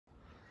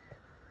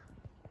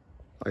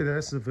Hi there,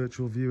 this is a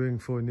virtual viewing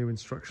for a new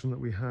instruction that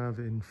we have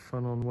in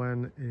Ffynnon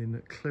Wen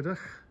in Clydach.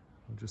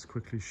 I'll just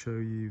quickly show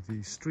you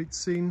the street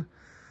scene.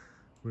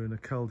 We're in a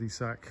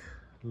cul-de-sac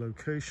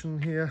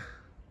location here.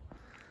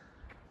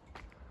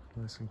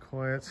 Nice and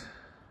quiet.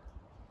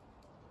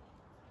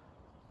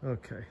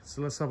 Okay,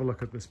 so let's have a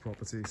look at this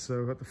property.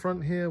 So at the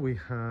front here we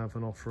have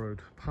an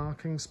off-road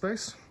parking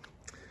space.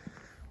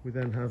 We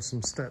then have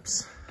some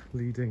steps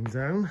leading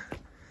down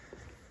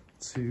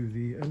to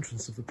the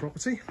entrance of the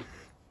property.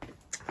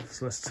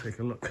 So let's take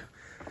a look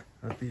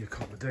at the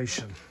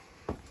accommodation.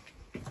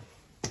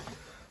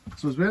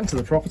 So as we enter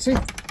the property,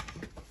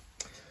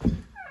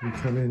 we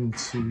come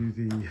into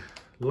the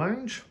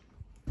lounge.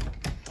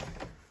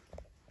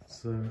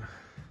 So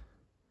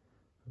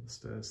the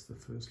stairs to the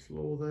first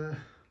floor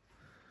there.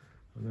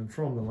 And then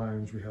from the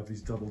lounge, we have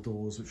these double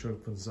doors, which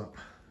opens up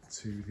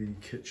to the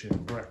kitchen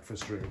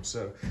breakfast room.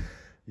 So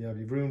you have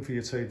your room for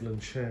your table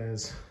and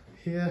chairs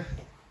here.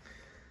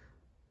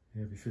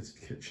 You have your fitted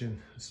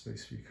kitchen, a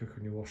space for your cooker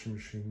and your washing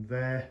machine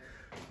there.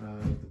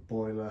 The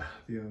boiler,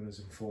 the owners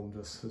informed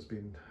us, has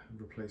been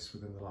replaced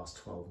within the last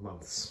 12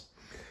 months.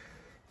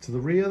 To the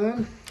rear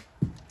then,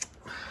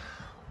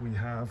 we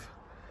have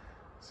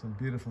some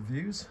beautiful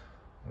views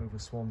over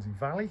Swansea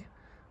Valley.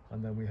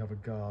 And then we have a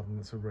garden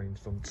that's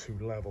arranged on 2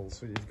 levels.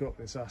 So you've got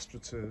this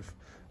AstroTurf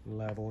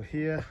level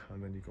here,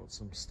 and then you've got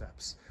some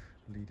steps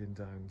leading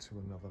down to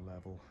another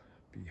level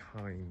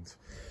behind.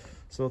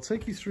 So I'll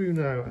take you through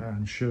now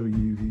and show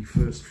you the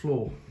first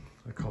floor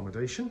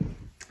accommodation.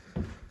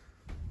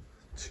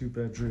 2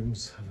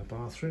 bedrooms and a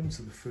bathroom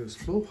to the first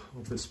floor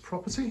of this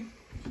property.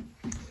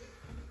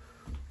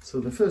 So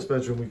the first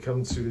bedroom we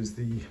come to is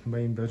the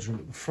main bedroom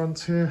at the front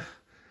here.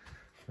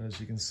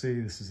 As you can see,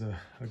 this is a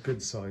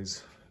good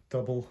size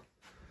double.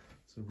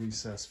 It's a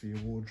recess for your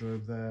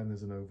wardrobe there, and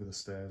there's an over the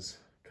stairs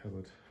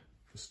cupboard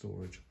for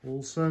storage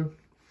also.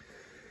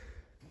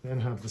 Then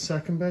have the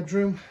second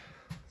bedroom,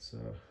 so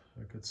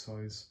a good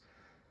size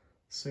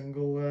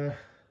single there,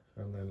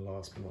 and then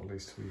last but not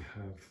least we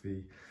have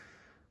the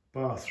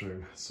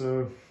bathroom.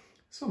 So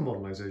some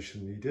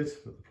modernisation needed,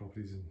 but the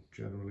property's in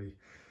generally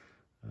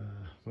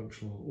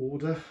functional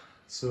order,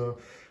 so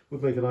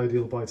would make an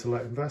ideal buy to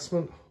let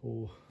investment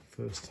or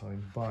first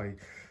time buy.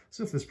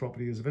 So if this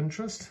property is of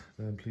interest,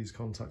 then please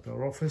contact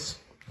our office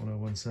on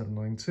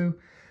 01792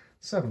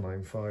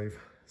 795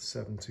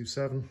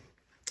 727,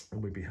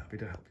 and we'd be happy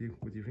to help you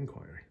with your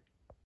inquiry.